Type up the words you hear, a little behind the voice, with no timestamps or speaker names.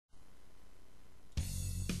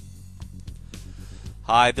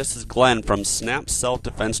Hi, this is Glenn from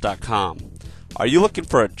SnapSelfDefense.com. Are you looking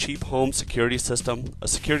for a cheap home security system? A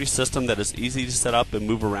security system that is easy to set up and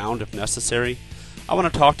move around if necessary? I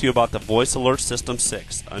want to talk to you about the Voice Alert System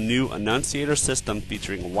 6, a new annunciator system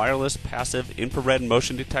featuring wireless passive infrared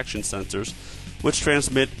motion detection sensors which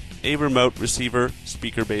transmit a remote receiver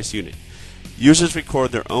speaker-based unit. Users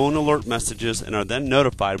record their own alert messages and are then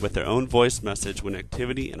notified with their own voice message when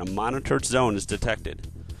activity in a monitored zone is detected.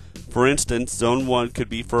 For instance, Zone 1 could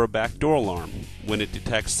be for a backdoor alarm. When it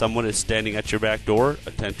detects someone is standing at your back door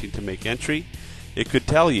attempting to make entry, it could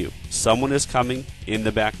tell you someone is coming in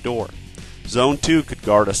the back door. Zone 2 could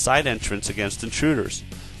guard a side entrance against intruders.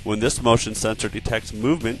 When this motion sensor detects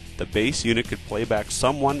movement, the base unit could play back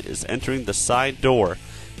someone is entering the side door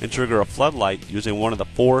and trigger a floodlight using one of the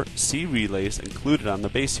 4 C relays included on the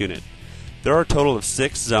base unit. There are a total of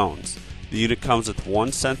 6 zones. The unit comes with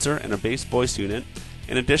 1 sensor and a base voice unit,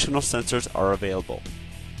 and additional sensors are available.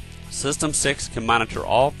 System 6 can monitor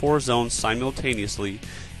all 4 zones simultaneously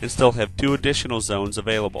and still have 2 additional zones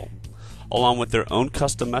available, along with their own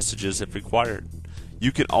custom messages if required.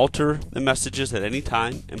 You can alter the messages at any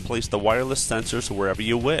time and place the wireless sensors wherever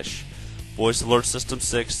you wish. Voice Alert System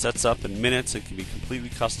 6 sets up in minutes and can be completely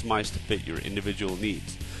customized to fit your individual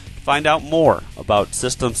needs. To find out more about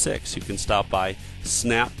System 6, you can stop by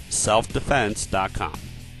SnapSelfDefense.com.